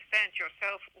to understand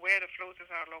yourself where the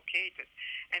floaters are located.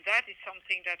 And that is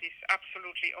something that is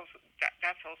absolutely also,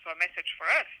 that's also a message for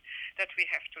us that we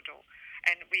have to do.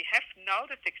 And we have now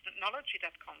the technology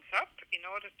that comes up in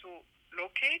order to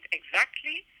locate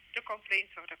exactly the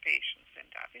complaints of the patients.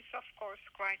 And that is, of course,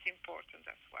 quite important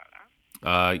as well.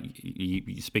 Huh?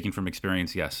 Speaking from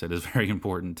experience, yes, it is very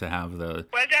important to have the...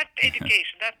 Well, that's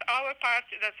education. That's our part.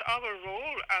 That's our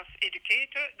role as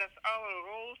educator. That's our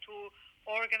role to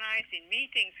organize in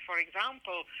meetings, for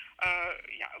example.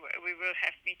 We will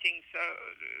have meetings,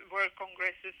 world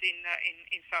congresses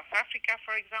in South Africa,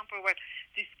 for example, where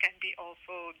this can be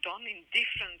also done in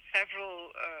several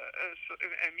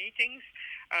meetings,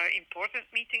 important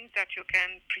meetings that you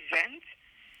can present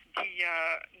the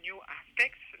new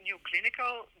aspects, new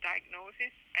clinical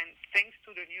diagnosis, and thanks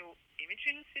to the new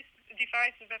imaging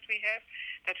devices that we have,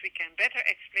 that we can better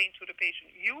explain to the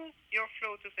patient, your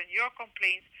floaters and your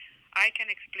complaints, I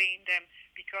can explain them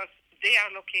because they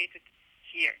are located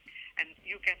here. And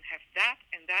you can have that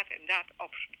and that and that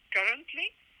option. Currently,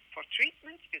 for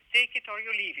treatment, you take it or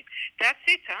you leave it. That's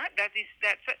it, huh? That's it.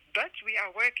 But we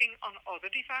are working on other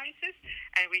devices,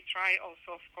 and we try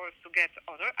also, of course, to get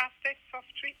other aspects of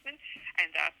treatment,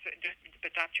 and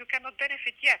but that you cannot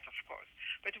benefit yet, of course.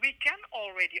 But we can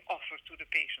already offer to the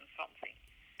patient something.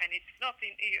 And it's not,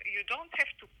 you don't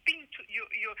have to pin to,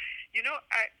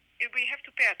 we have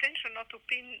to pay attention not to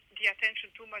pin the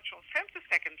attention too much on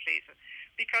femtosecond laser,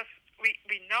 because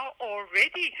we now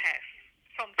already have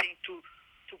something to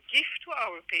give to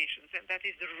our patients, and that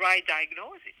is the right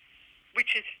diagnosis,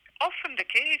 which is often the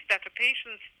case that the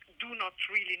patients do not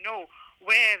really know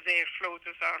where their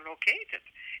floaters are located.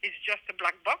 It's just a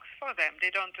black box for them. They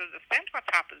don't understand what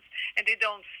happens, and they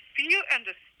don't feel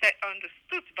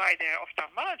understood by their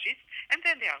ophthalmologist, and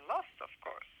then they are lost, of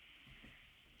course.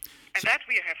 And that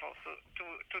we have also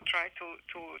to try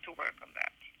to work on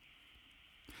that.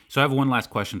 So I have one last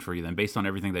question for you then, based on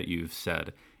everything that you've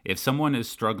said. If someone is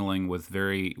struggling with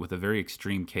a very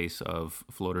extreme case of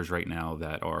floaters right now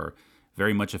that are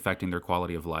very much affecting their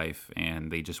quality of life and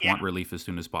they just want relief as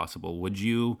soon as possible, would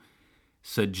you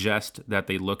suggest that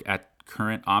they look at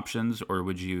current options, or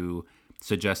would you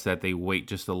suggest that they wait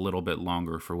just a little bit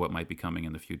longer for what might be coming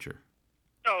in the future?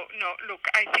 No. Look,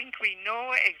 I think we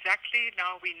know exactly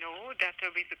now. We know that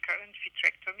with the current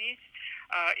vitrectomies,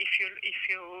 if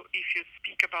you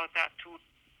speak about that to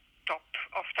top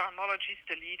ophthalmologists,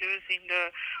 the leaders in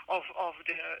the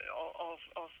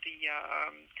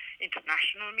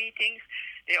international meetings,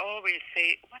 they always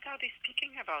say, "What are they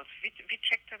speaking about?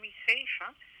 Vitrectomy safe?"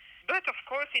 Huh? But of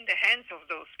course, in the hands of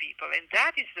those people, and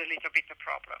that is a little bit the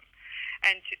problem.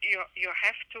 And you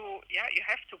have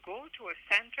to go to a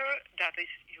center that is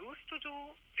used to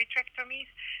do vitrectomies,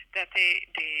 that they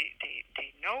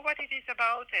know what it is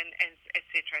about, and et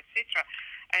cetera, et cetera.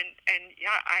 And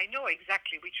I know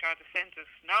exactly which are the centers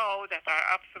now that are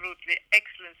absolutely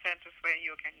excellent centers where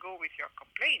you can go with your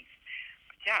complaints.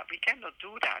 But we cannot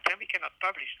do that, and we cannot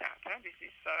publish that. This is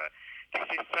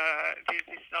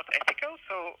not ethical.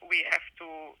 So we have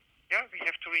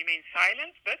to remain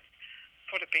silent, but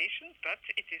for the patient. But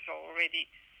it is already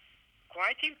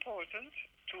quite important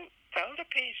to tell the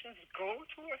patients, go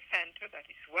to a center that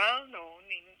is well known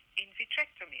in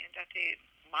vitrectomy and that they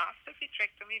master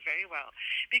vitrectomy very well.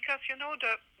 Because,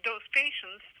 those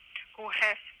patients who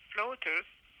have floaters,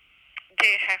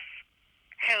 they have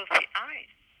healthy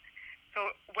eyes.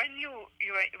 So when you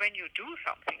do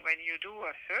something, when you do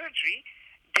a surgery,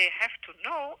 they have to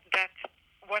know that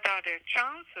what are their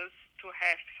chances to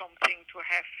have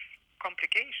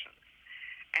complications.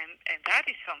 And that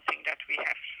is something that we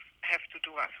have to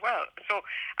do as well. So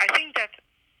I think that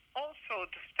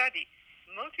also the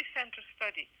multi-center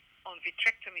study on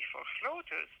vitrectomy for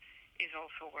floaters is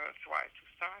also worthwhile to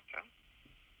start.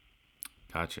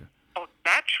 Gotcha. Oh,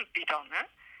 that should be done.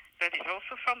 That is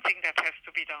also something that has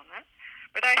to be done.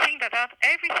 But I think that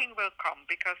everything will come,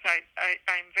 because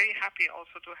I'm very happy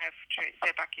also to have Jay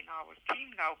Sebak in our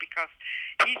team now, because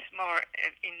he's more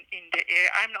in the air.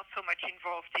 I'm not so much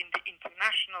involved in the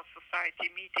international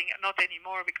society meeting, not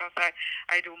anymore, because I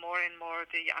do more and more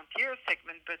the anterior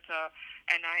segment, but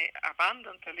and I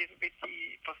abandoned a little bit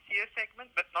the posterior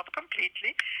segment, but not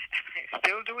completely. I'm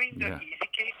still doing the easy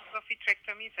cases of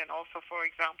vitrectomies, and also, for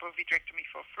example, vitrectomy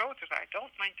for floaters. I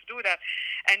don't mind to do that.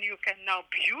 And you can now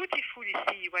beautifully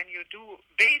see when you do,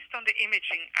 based on the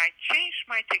imaging, I changed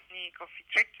my technique of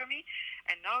vitrectomy,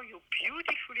 and now you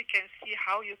beautifully can see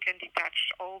how you can detach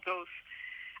all those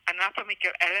anatomical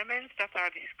elements that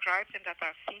are described and that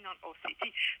are seen on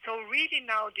OCT. So really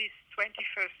now, this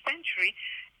 21st century,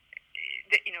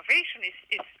 the innovation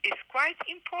is quite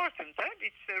important.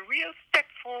 It's a real step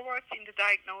forward in the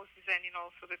diagnosis and in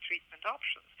also the treatment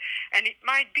options. And it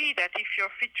might be that if your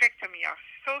vitrectomy are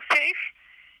so safe,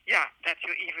 that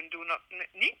you even do not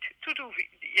need to do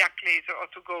YAG laser or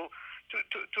to go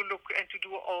to look and to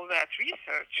do all that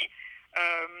research.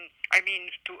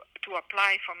 To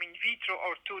apply from in vitro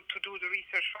or to do the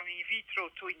research from in vitro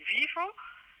to in vivo,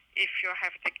 if you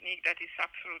have a technique that is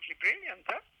absolutely brilliant.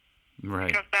 Right.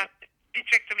 Because that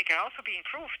vitrectomy can also be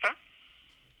improved.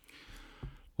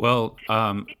 Well,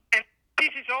 and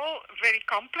this is all very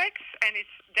complex, and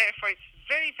therefore it's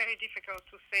very, very difficult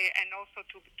to say, and also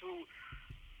to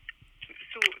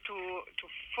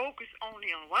focus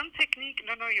only on one technique.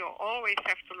 No, you always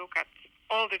have to look at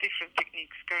all the different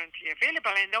techniques currently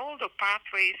available and all the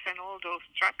pathways and all those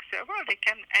tracks. Well, they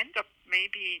can end up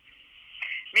maybe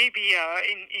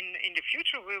in the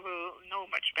future we will know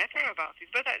much better about it.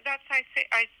 But I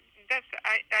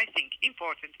think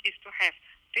important is to have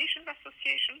patient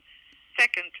association.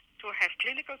 Second, to have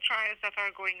clinical trials that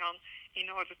are going on in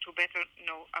order to better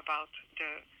know about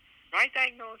the right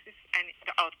diagnosis and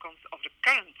the outcomes of the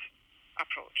current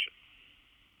approaches.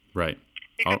 Right.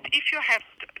 Because if you have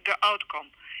the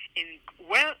outcome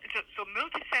so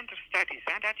multi-center studies,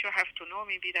 that you have to know,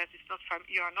 maybe that is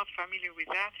you are not familiar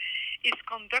with that, is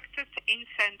conducted in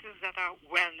centers that are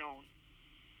well known.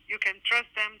 You can trust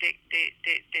them; they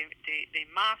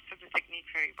master the technique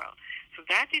very well. So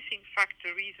that is in fact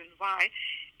the reason why,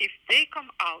 if they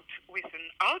come out with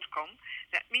an outcome,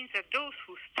 that means that those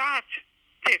who start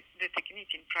the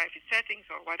technique in private settings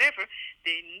or whatever,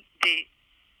 they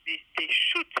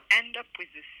should end up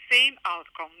with the same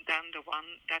outcome than the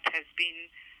one that has been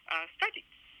studied.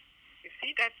 You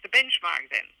see, that's the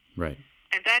benchmark then. Right.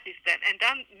 And that is then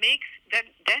then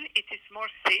it is more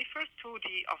safer for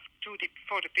the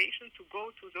patient to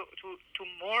go to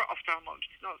more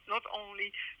ophthalmologists, not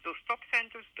only those top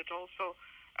centers, but also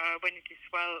when it is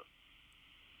well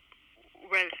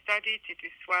studied,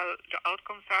 the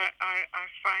outcomes are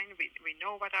fine. We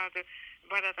know what are the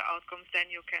outcomes.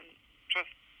 Then you can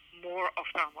trust more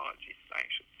ophthalmologists, I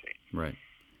should say. Right.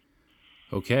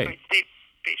 Okay. So it's the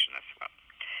patient as well.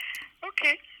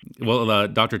 Okay. Well,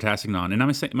 Dr. Tassignon, and am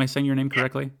I saying your name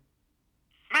correctly?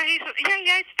 It's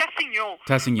Tassignon.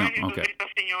 Tassignon, okay.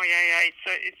 Tassignon,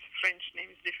 it's French name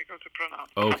is difficult to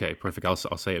pronounce. Okay, perfect.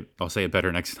 I'll say it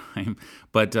better next time.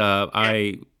 But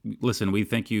listen, we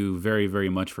thank you very, very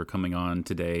much for coming on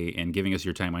today and giving us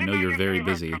your time. I know you're very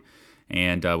busy,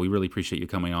 and we really appreciate you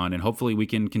coming on. And hopefully we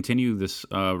can continue this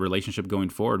relationship going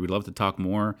forward. We'd love to talk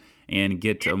more and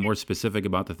get more specific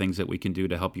about the things that we can do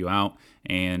to help you out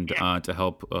and to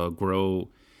help grow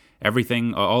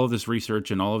everything, all of this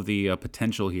research and all of the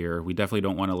potential here. We definitely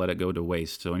don't want to let it go to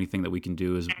waste. So anything that we can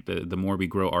do is the more we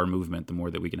grow our movement, the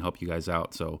more that we can help you guys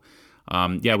out. So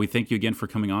we thank you again for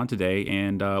coming on today,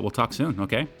 and we'll talk soon,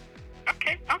 okay?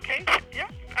 Okay. Yeah.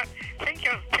 Thank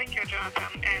you,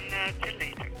 Jonathan, and till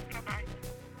later. Bye-bye.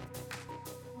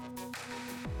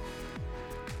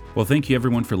 Well, thank you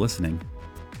everyone for listening.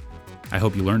 I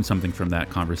hope you learned something from that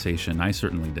conversation. I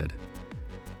certainly did.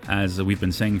 As we've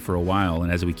been saying for a while,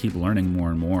 and as we keep learning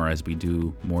more and more as we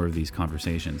do more of these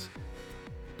conversations,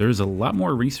 there's a lot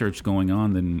more research going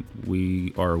on than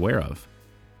we are aware of.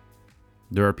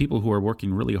 There are people who are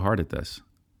working really hard at this,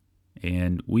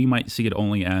 and we might see it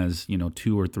only as,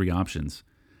 2 or 3 options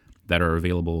that are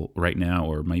available right now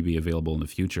or may be available in the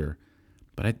future.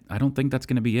 But I don't think that's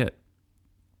going to be it.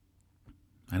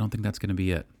 I don't think that's going to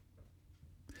be it.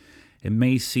 It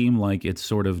may seem like it's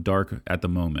sort of dark at the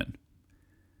moment,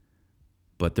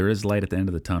 but there is light at the end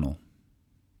of the tunnel.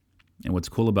 And what's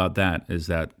cool about that is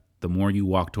that the more you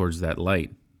walk towards that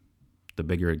light, the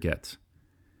bigger it gets.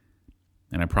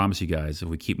 And I promise you guys, if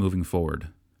we keep moving forward,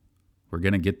 we're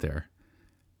going to get there.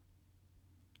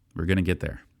 We're going to get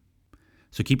there.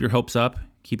 So keep your hopes up,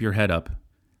 keep your head up,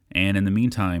 and in the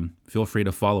meantime, feel free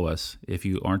to follow us, if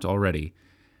you aren't already,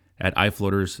 at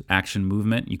iFloaters Action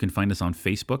Movement. You can find us on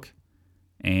Facebook.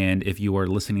 And if you are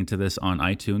listening to this on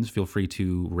iTunes, feel free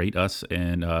to rate us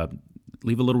and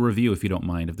leave a little review if you don't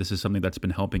mind. If this is something that's been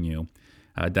helping you,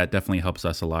 that definitely helps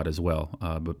us a lot as well,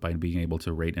 but by being able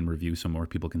to rate and review so more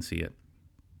people can see it.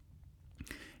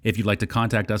 If you'd like to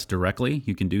contact us directly,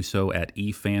 you can do so at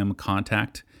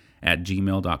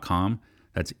efamcontact@gmail.com.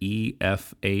 That's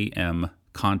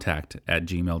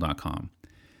efamcontact@gmail.com.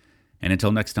 And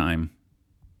until next time,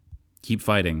 keep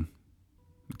fighting,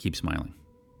 keep smiling.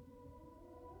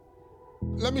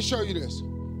 Let me show you this.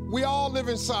 We all live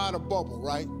inside a bubble,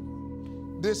 right?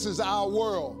 This is our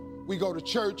world. We go to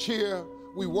church here,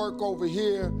 we work over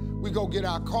here, we go get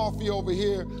our coffee over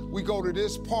here, we go to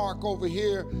this park over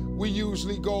here, we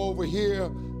usually go over here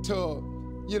to,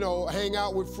 hang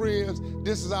out with friends.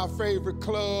 This is our favorite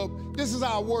club. This is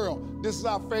our world. This is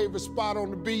our favorite spot on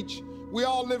the beach. We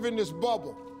all live in this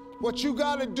bubble. What you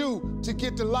gotta do to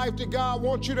get the life that God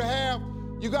wants you to have,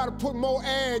 you gotta put more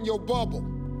air in your bubble.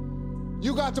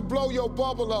 You got to blow your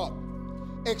bubble up.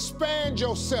 Expand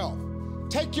yourself.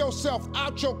 Take yourself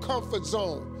out your comfort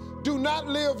zone. Do not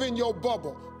live in your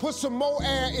bubble. Put some more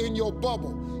air in your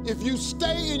bubble. If you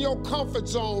stay in your comfort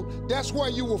zone, that's where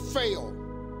you will fail.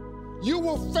 You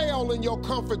will fail in your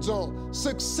comfort zone.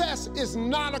 Success is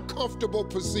not a comfortable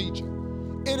procedure.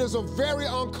 It is a very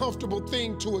uncomfortable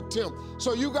thing to attempt.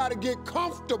 So you got to get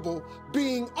comfortable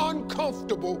being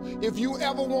uncomfortable if you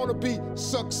ever want to be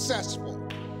successful.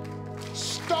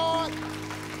 Start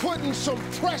putting some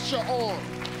pressure on.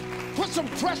 Put some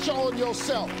pressure on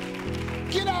yourself.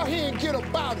 Get out here and get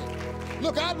about it.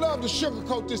 Look, I'd love to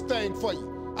sugarcoat this thing for you.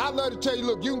 I'd love to tell you,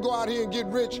 look, you can go out here and get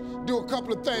rich, do a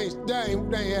couple of things. That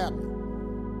ain't happening.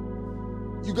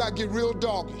 You got to get real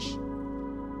doggish.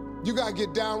 You got to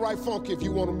get downright funky if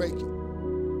you want to make it.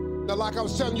 Now, like I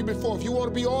was telling you before, if you want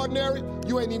to be ordinary,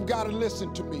 you ain't even got to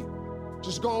listen to me.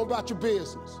 Just go on about your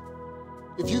business.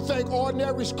 If you think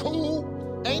ordinary's cool,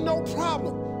 ain't no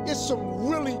problem. It's some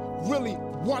really, really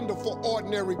wonderful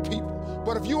ordinary people.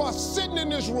 But if you are sitting in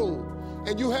this room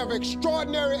and you have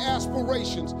extraordinary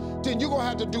aspirations, then you're going to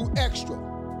have to do extra.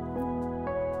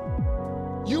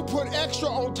 You put extra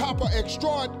on top of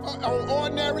on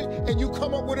ordinary, and you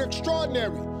come up with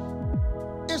extraordinary.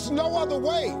 It's no other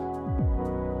way.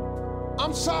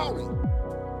 I'm sorry,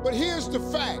 but here's the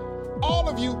fact. All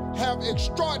of you have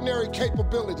extraordinary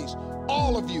capabilities.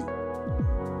 All of you.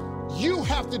 You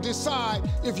have to decide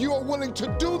if you are willing to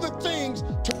do the things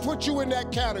to put you in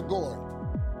that category.